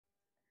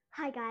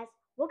Hi guys,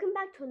 welcome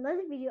back to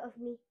another video of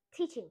me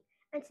teaching,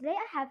 and today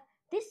I have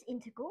this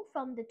integral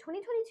from the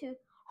 2022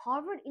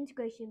 Harvard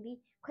Integration Bee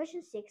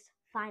Question 6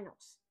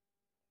 Finals.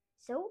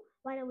 So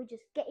why don't we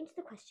just get into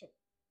the question?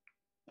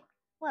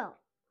 Well,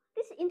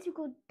 this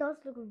integral does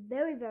look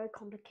very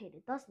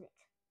complicated, doesn't it?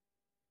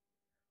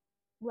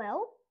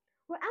 Well,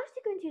 we're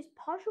actually going to use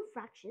partial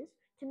fractions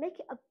to make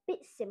it a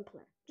bit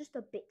simpler, just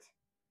a bit.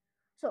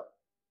 So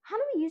how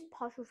do we use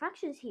partial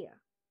fractions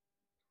here?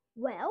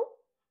 Well,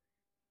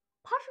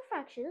 partial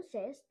fraction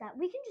says that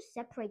we can just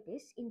separate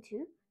this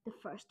into the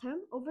first term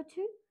over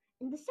 2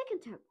 and the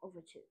second term over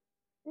 2.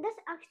 And that's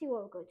actually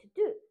what we're going to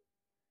do.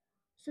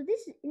 So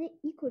this is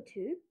equal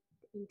to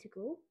the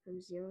integral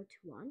from 0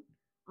 to 1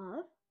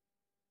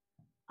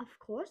 of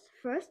course,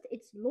 first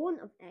it's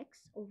ln of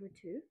x over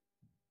 2.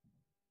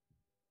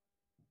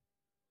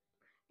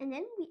 And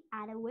then we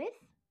add it with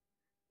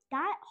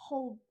that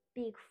whole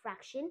big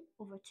fraction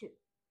over 2.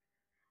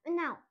 And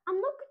now, I'm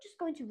not just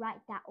going to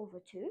write that over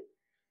 2.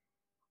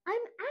 I'm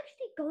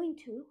actually going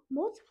to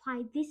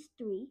multiply this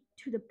 3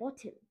 to the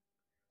bottom.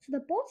 So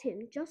the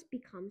bottom just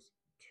becomes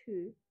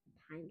 2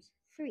 times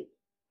 3,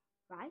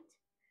 right?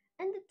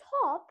 And the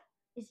top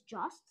is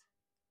just,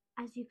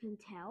 as you can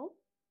tell,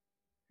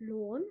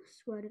 ln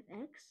squared of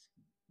x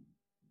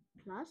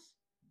plus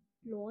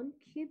ln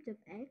cubed of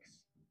x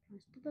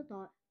plus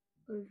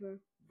over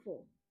 4.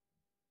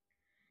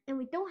 And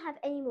we don't have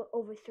any more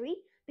over 3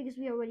 because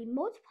we already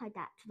multiplied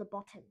that to the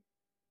bottom.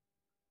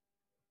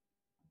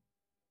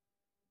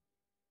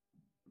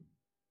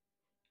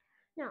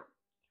 Now,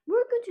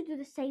 we're going to do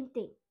the same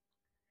thing.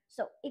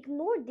 So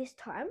ignore this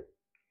term,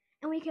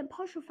 and we can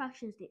partial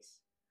fractions this.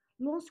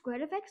 Ln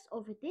squared of x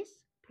over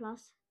this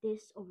plus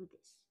this over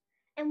this.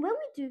 And when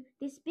we do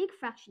this big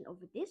fraction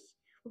over this,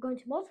 we're going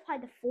to multiply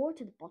the 4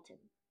 to the bottom.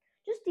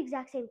 Just the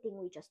exact same thing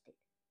we just did.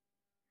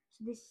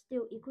 So this is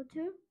still equal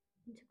to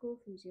integral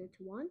from 0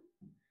 to 1.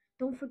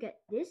 Don't forget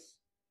this,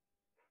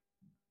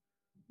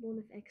 ln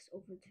of x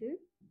over 2.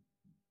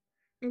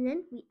 And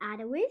then we add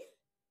it with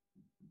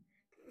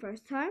the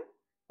first term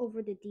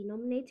over the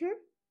denominator.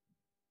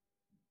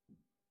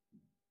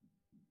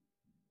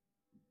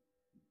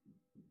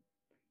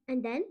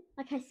 And then,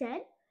 like I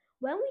said,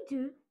 when we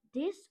do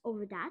this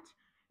over that,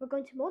 we're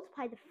going to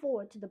multiply the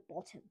 4 to the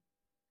bottom.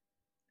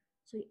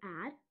 So we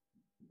add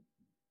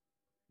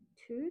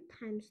 2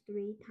 times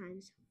 3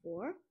 times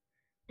 4.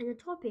 And the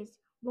top is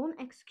ln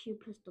x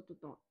cubed plus ...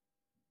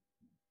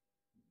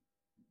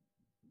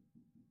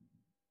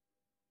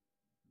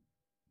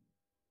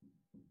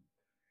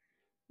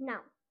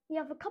 Now, we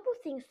have a couple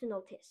things to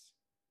notice.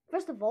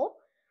 First of all,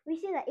 we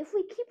see that if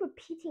we keep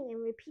repeating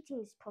and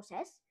repeating this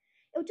process,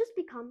 it will just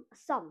become a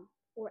sum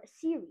or a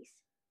series.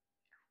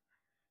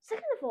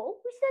 Second of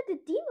all, we see that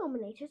the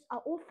denominators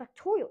are all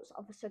factorials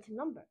of a certain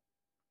number.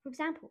 For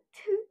example,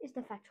 2 is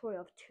the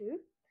factorial of 2,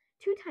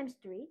 2 times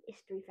 3 is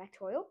 3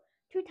 factorial,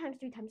 2 times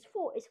 3 times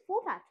 4 is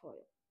 4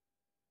 factorial.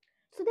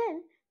 So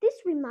then, this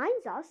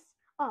reminds us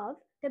of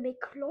the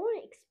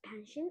Maclaurin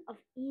expansion of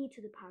e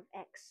to the power of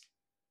x.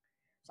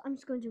 So I'm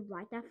just going to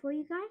write that for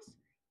you guys.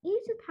 E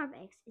to the power of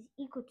x is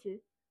equal to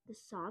the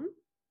sum,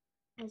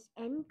 as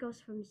n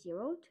goes from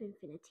 0 to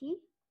infinity,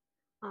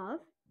 of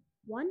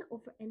 1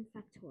 over n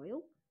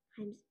factorial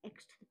times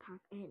x to the power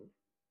of n.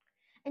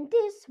 And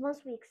this,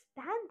 once we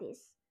expand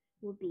this,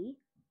 will be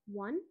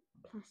 1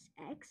 plus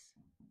x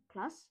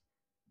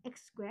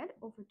squared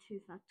over 2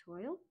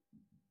 factorial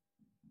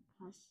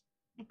plus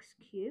x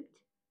cubed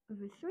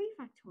over 3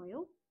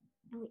 factorial,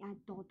 and we add ...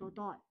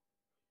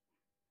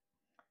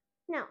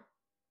 Now,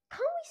 can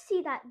we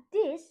see that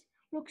this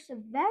looks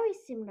very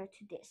similar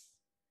to this?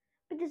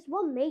 But there's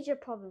one major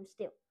problem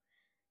still.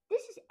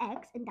 This is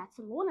x and that's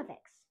a ln of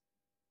x.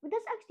 But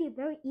that's actually a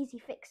very easy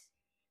fix.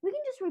 We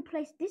can just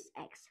replace this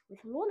x with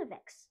ln of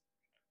x.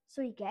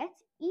 So we get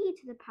e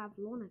to the power of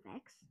ln of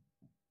x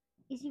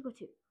is equal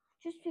to,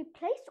 just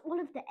replace all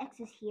of the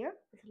x's here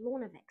with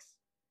ln of x.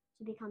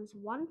 So it becomes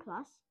 1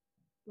 plus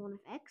ln of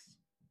x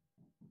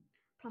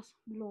plus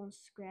ln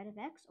squared of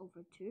x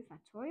over 2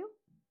 factorial.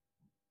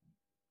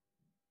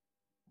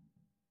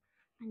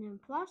 And then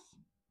plus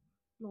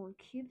ln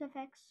cubed of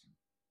x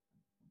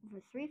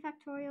over 3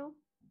 factorial,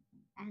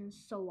 and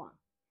so on.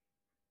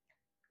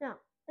 Now,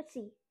 let's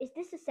see, is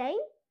this the same?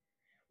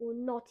 Well,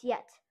 not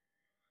yet.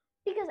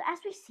 Because as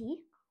we see,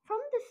 from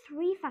the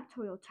 3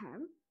 factorial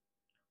term,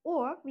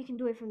 or we can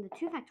do it from the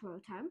 2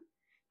 factorial term,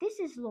 this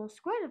is ln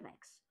squared of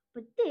x,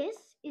 but this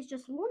is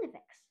just ln of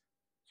x.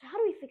 So how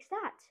do we fix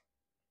that?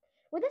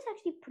 Well, that's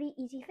actually a pretty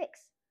easy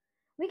fix.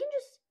 We can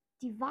just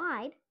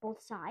divide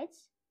both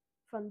sides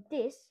from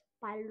this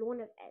by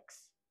ln of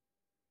x.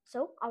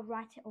 So I'll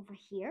write it over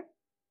here.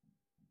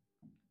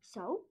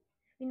 So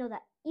we know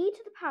that e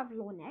to the power of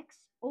ln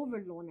x over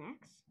ln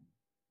x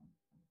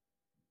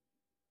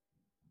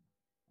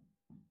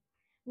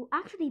will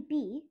actually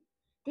be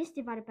this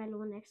divided by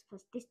ln x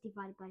plus this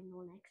divided by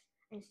ln x,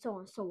 and so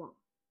on, so on.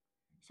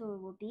 So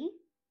it will be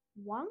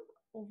 1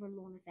 over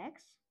ln of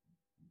x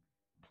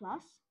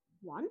plus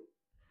 1,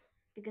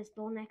 because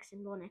ln x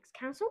and ln x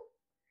cancel.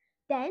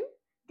 Then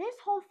this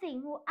whole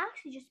thing will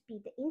actually just be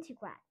the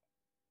integrand.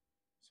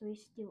 So we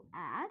still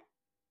add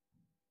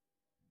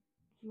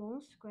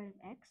ln squared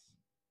of x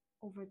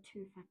over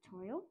 2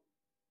 factorial.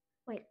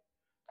 Wait,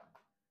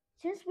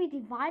 since we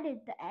divided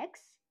the x,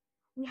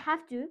 we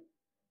have to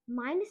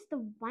minus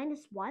the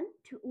minus 1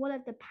 to all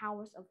of the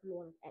powers of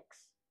ln of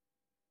x.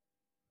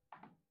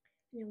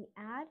 And then we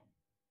add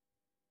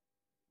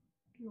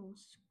ln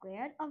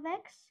squared of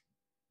x,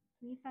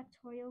 3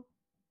 factorial,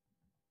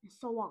 and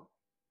so on.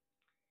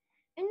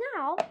 And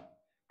now,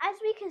 as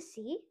we can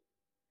see,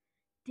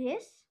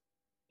 this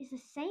is the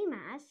same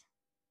as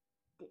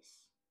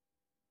this.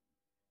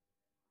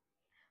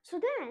 So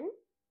then,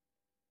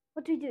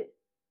 what do we do?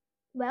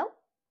 Well,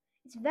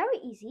 it's very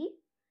easy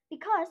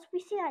because we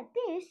see that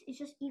this is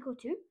just equal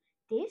to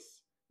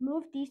this.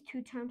 Move these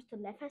two terms to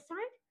the left-hand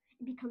side.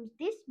 It becomes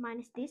this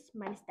minus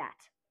that.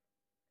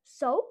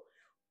 So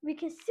we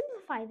can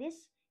simplify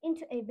this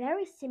into a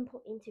very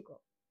simple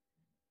integral.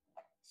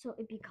 So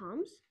it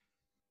becomes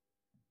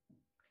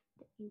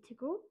the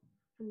integral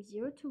from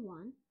 0 to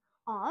 1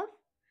 of,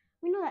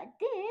 we know that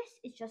this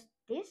is just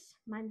this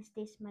minus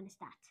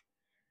that.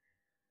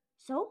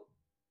 So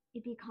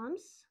it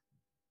becomes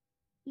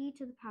e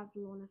to the power of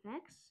ln of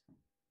x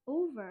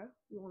over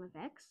ln of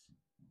x,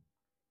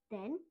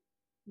 then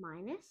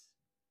minus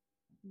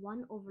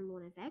 1 over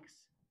ln of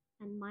x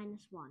and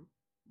minus 1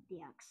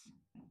 dx.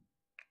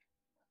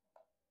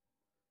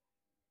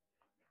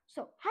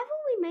 So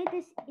haven't we made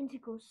this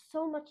integral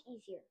so much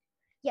easier?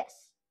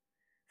 Yes.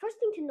 First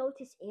thing to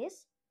notice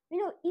is, we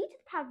know e to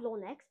the power of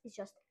ln x is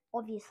just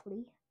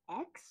obviously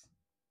x.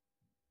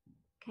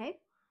 Okay?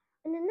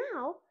 And then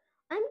now,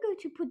 I'm going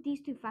to put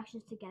these two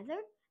fractions together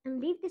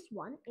and leave this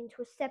one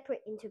into a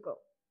separate integral.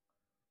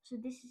 So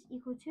this is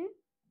equal to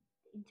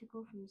the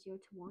integral from 0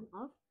 to 1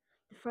 of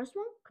the first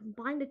one.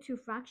 Combine the two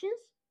fractions.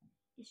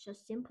 It's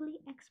just simply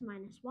x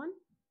minus 1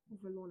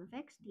 over ln of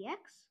x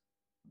dx.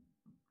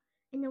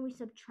 And then we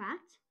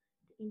subtract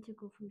the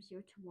integral from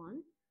 0 to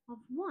 1 of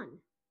 1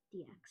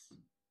 dx.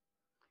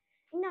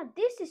 And now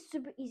this is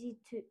super easy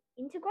to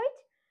integrate.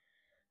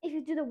 If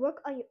you do the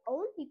work on your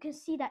own, you can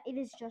see that it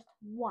is just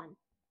 1.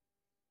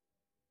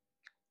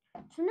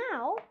 So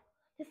now,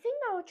 the thing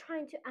that we're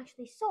trying to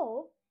actually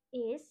solve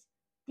is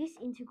this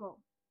integral.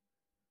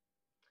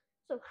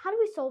 So how do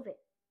we solve it?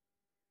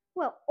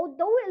 Well,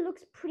 although it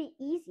looks pretty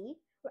easy,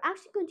 we're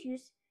actually going to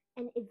use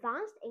an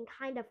advanced and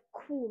kind of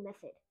cool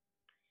method.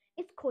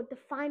 It's called the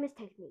Feynman's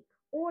technique,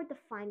 or the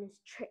Feynman's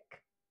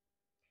trick.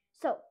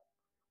 So,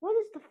 what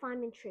does the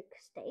Feynman trick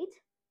state?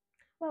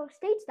 Well, it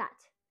states that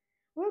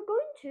we're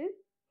going to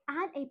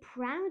add a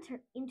parameter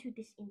into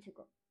this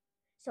integral.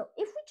 So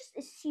if we just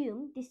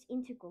assume this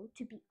integral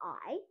to be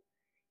I,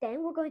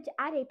 then we're going to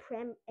add a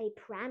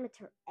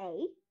parameter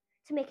a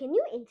to make a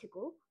new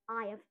integral,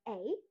 I of a,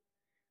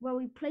 where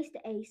we place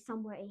the a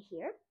somewhere in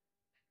here.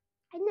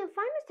 And then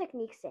Feynman's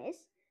technique says,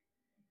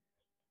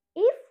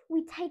 if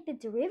we take the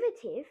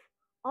derivative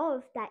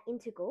of that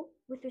integral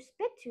with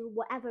respect to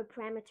whatever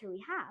parameter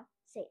we have,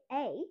 say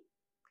a,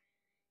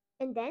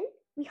 and then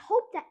we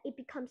hope that it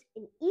becomes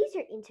an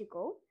easier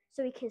integral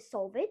so we can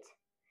solve it.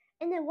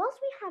 And then once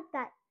we have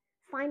that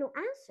final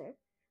answer,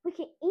 we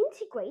can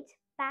integrate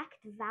back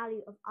the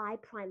value of I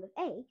prime of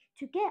a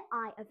to get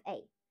I of a.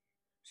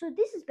 So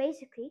this is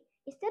basically,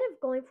 instead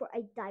of going for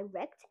a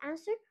direct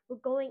answer, we're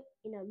going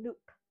in a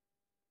loop.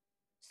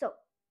 So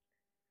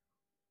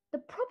the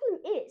problem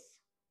is,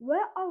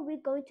 where are we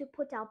going to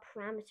put our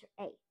parameter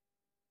a?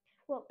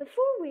 Well,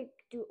 before we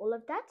do all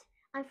of that,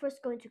 I'm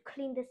first going to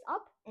clean this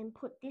up and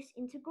put this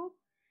integral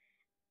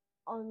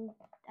on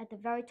at the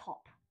very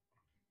top.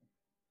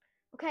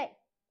 Okay,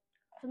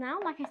 so now,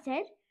 like I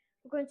said,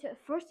 we're going to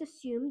first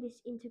assume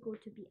this integral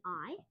to be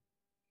I.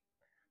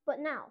 But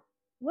now,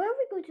 where are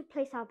we going to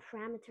place our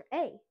parameter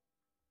a?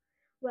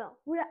 Well,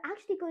 we're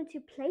actually going to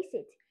place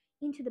it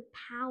into the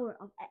power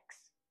of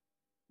x.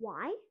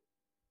 Why?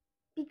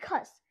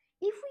 Because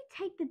if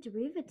we take the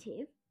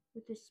derivative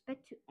with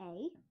respect to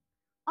a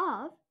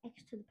of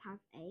x to the power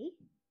of a,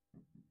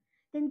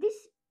 then this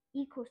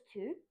equals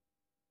to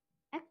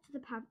x to the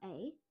power of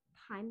a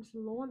times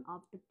ln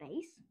of the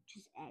base, which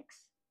is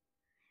x.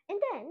 And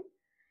then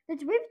the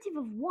derivative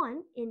of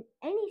 1 in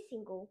any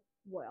single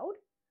world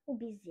will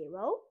be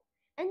 0.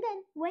 And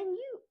then when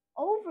you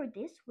over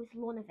this with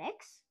ln of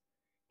x,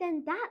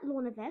 then that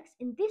ln of x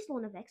and this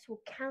ln of x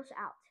will cancel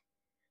out.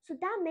 So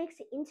that makes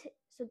it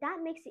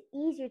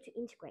easier to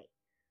integrate.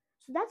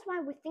 So that's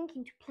why we're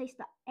thinking to place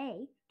the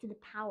a to the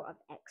power of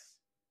x.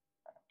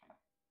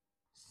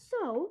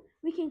 So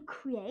we can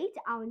create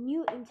our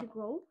new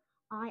integral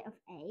I of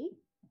a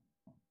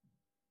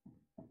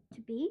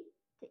to be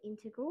the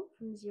integral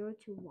from 0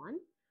 to 1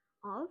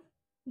 of,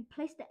 we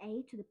place the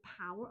a to the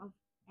power of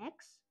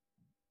x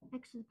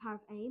to the power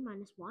of a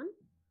minus 1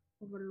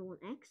 over ln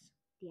x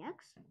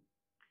dx.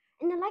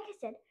 And then, like I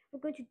said, we're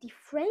going to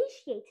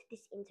differentiate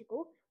this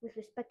integral with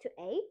respect to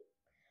a,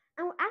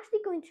 and we're actually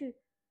going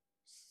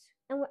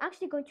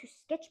to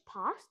sketch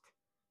past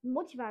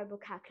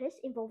multivariable calculus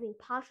involving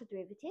partial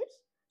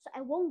derivatives, so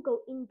I won't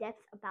go in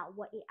depth about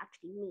what it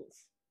actually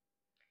means.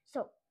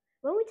 So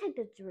when we take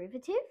the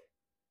derivative,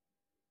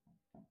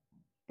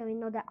 then we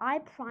know that I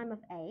prime of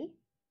A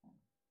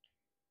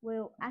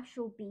will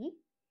actually be,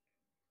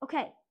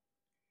 okay,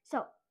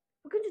 so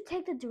we're going to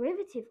take the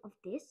derivative of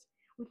this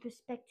with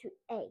respect to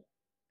A.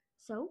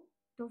 So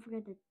don't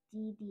forget the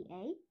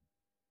dA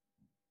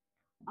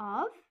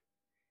of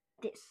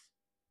this.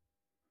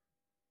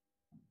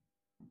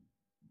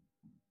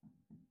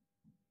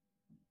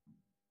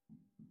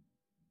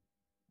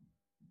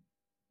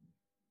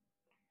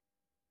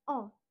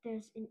 Oh,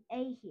 there's an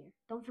A here.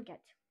 Don't forget,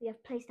 we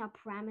have placed our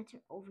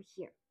parameter over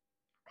here.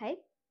 Okay?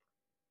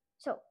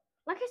 So,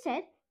 like I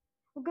said,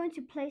 we're going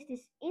to place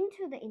this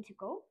into the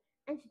integral.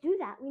 And to do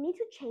that, we need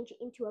to change it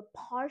into a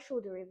partial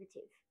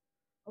derivative.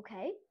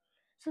 Okay?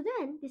 So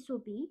then this will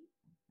be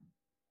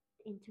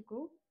the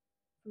integral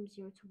from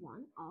 0 to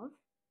 1 of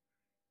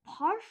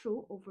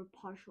partial over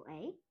partial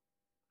A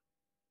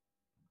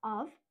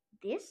of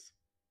this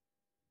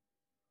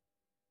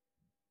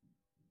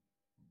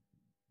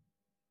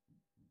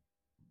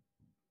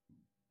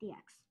dx.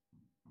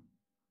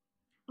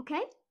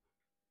 Okay?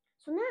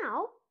 So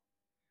now,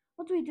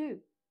 what do?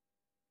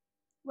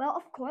 Well,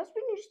 of course,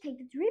 we can just take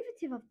the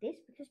derivative of this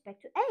with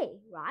respect to A,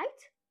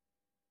 right?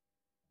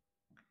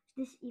 So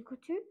this is equal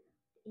to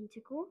the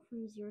integral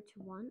from 0 to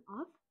 1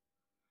 of,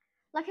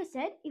 like I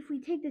said, if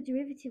we take the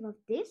derivative of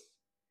this,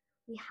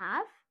 we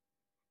have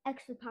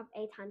x to the power of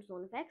A times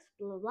ln of x,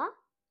 blah, blah, blah.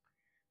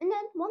 And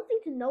then one thing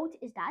to note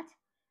is that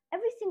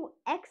every single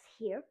x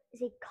here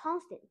is a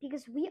constant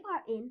because we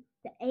are in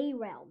the A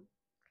realm.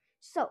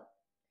 So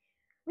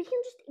we can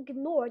just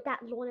ignore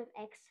that ln of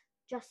x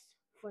just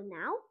for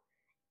now,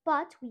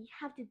 but we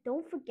have to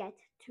don't forget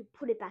to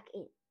put it back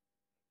in.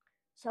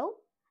 So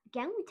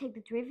again, we take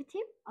the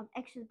derivative of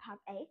x to the power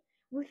of A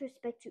with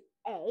respect to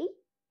A.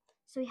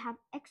 So we have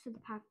x to the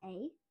power of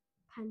A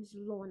times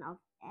ln of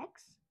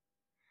x.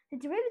 The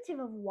derivative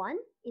of 1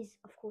 is,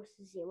 of course,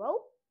 0.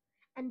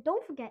 And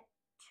don't forget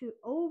to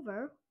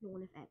over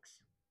ln of x.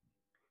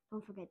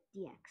 Don't forget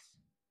dx.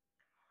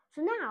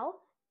 So now,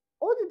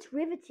 all the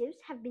derivatives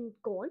have been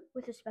gone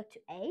with respect to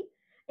A.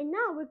 And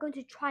now we're going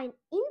to try and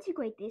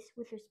integrate this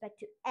with respect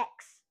to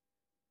x.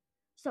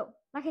 So,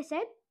 like I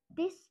said,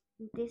 this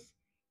and this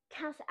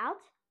cancel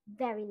out.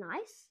 Very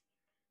nice.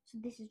 So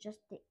this is just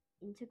the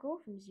integral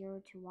from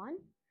 0 to 1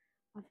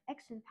 of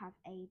x to the power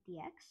of A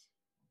dx.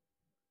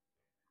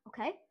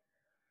 Okay.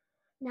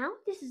 Now,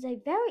 this is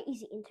a very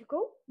easy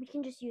integral. We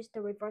can just use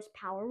the reverse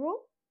power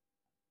rule.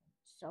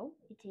 So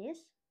it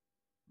is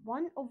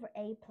 1 over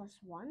A plus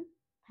 1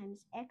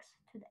 times x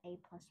to the A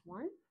plus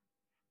 1,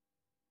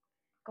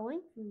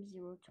 going from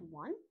 0 to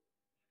 1.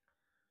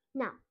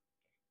 Now,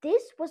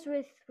 this was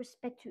with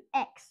respect to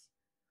x.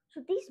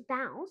 So these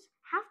bounds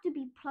have to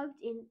be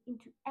plugged in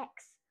into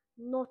x,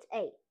 not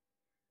A.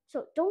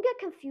 So don't get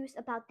confused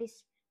about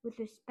this with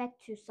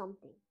respect to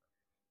something.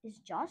 It's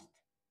just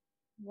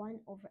 1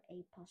 over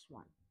A plus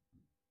 1.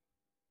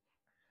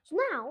 So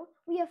now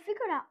we have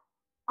figured out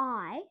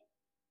I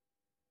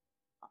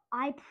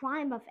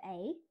prime of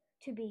A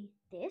to be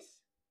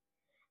this.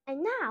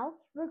 And now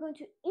we're going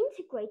to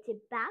integrate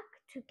it back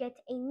to get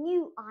a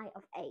new I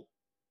of A.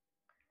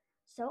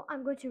 So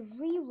I'm going to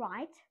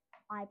rewrite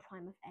I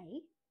prime of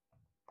A.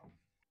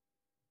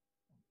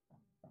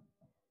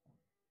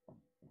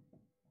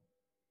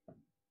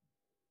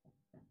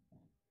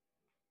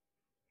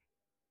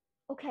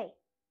 Okay.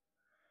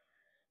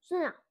 So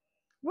now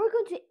we're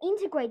going to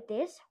integrate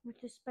this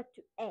with respect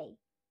to A.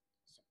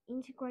 So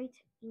integrate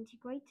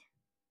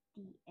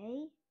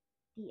dA,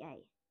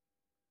 dA.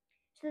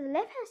 So the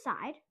left-hand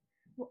side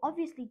will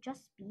obviously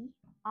just be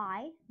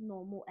I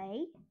normal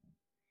A.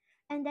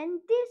 And then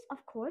this,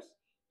 of course,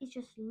 is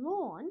just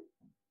ln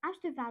as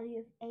the value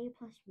of A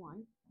plus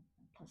 1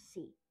 plus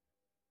C.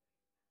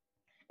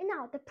 And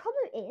now the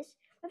problem is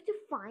we have to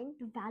find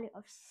the value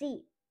of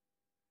C.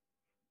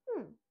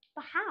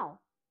 But how?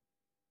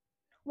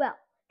 Well,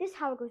 this is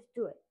how we're going to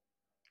do it.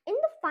 In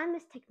the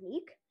Feynman's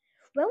technique,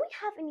 when we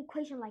have an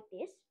equation like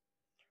this,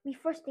 we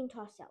first think to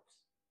ourselves,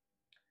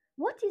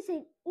 what is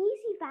an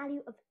easy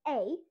value of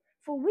A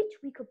for which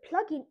we could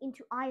plug in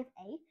into I of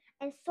A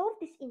and solve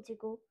this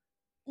integral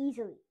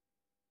easily?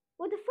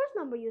 Well, the first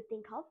number you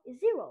think of is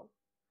 0.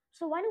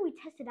 So why don't we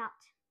test it out?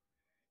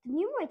 The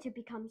numerator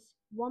becomes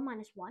 1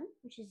 minus 1,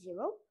 which is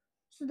 0.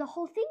 So the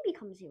whole thing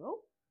becomes 0.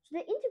 So the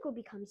integral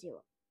becomes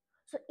 0.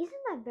 So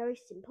isn't that very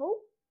simple?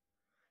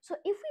 So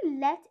if we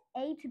let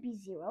A to be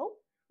 0,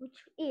 which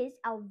is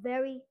our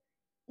very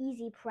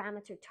easy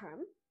parameter term,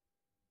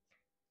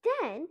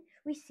 then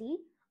we see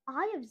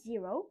I of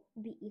 0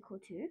 will be equal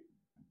to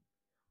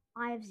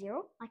I of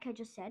 0, like I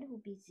just said,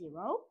 will be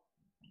 0,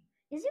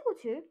 is equal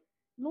to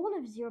ln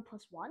of 0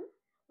 plus 1,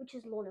 which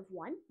is ln of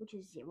 1, which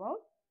is 0,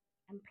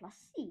 and plus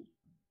C.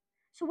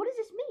 So what does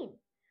this mean?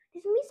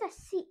 This means that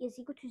C is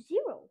equal to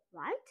 0,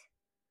 right?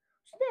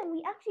 So then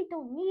we actually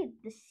don't need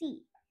the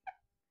C,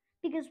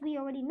 because we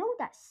already know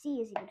that C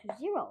is equal to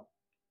 0.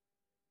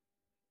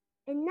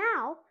 And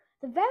now,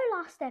 the very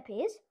last step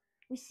is,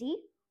 we see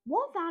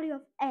what value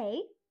of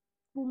A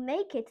will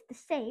make it the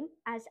same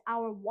as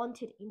our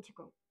wanted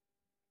integral.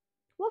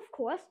 Well, of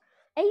course,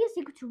 a is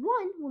equal to 1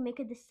 will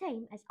make it the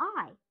same as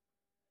I.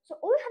 So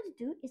all we have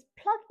to do is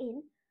plug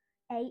in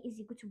a is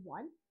equal to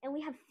 1, and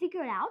we have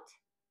figured out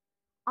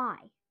I,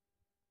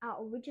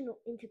 our original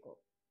integral.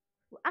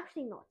 Well,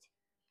 actually not.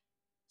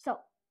 So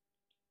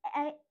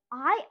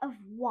I of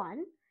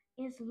 1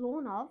 is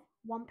ln of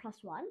 1 plus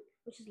 1,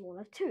 which is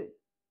ln of 2.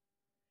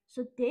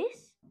 So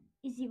this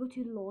is equal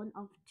to ln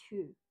of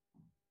 2.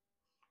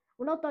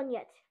 We're not done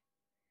yet.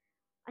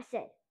 I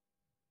said,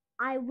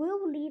 I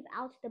will leave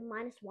out the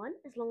minus 1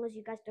 as long as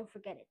you guys don't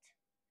forget it.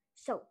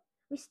 So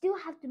we still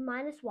have the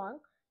minus 1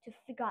 to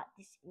figure out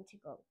this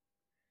integral.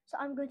 So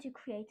I'm going to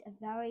create a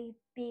very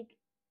big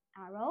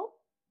arrow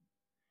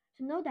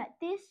to know that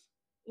this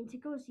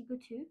integral is equal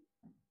to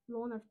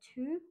ln of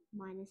 2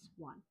 minus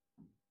 1.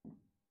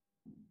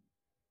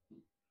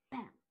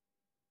 Bam!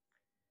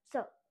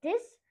 So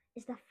this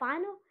is the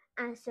final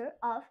answer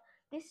of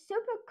this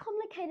super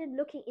complicated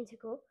looking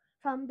integral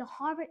from the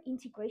Harvard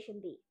Integration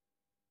Bee.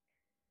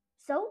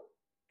 So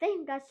thank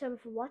you guys so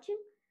much for watching,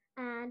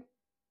 and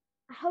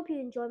I hope you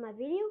enjoyed my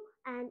video,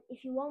 and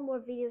if you want more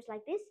videos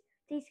like this,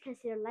 please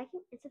consider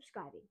liking and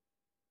subscribing.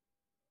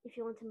 If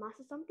you want to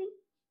master something,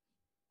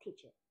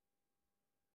 teach it.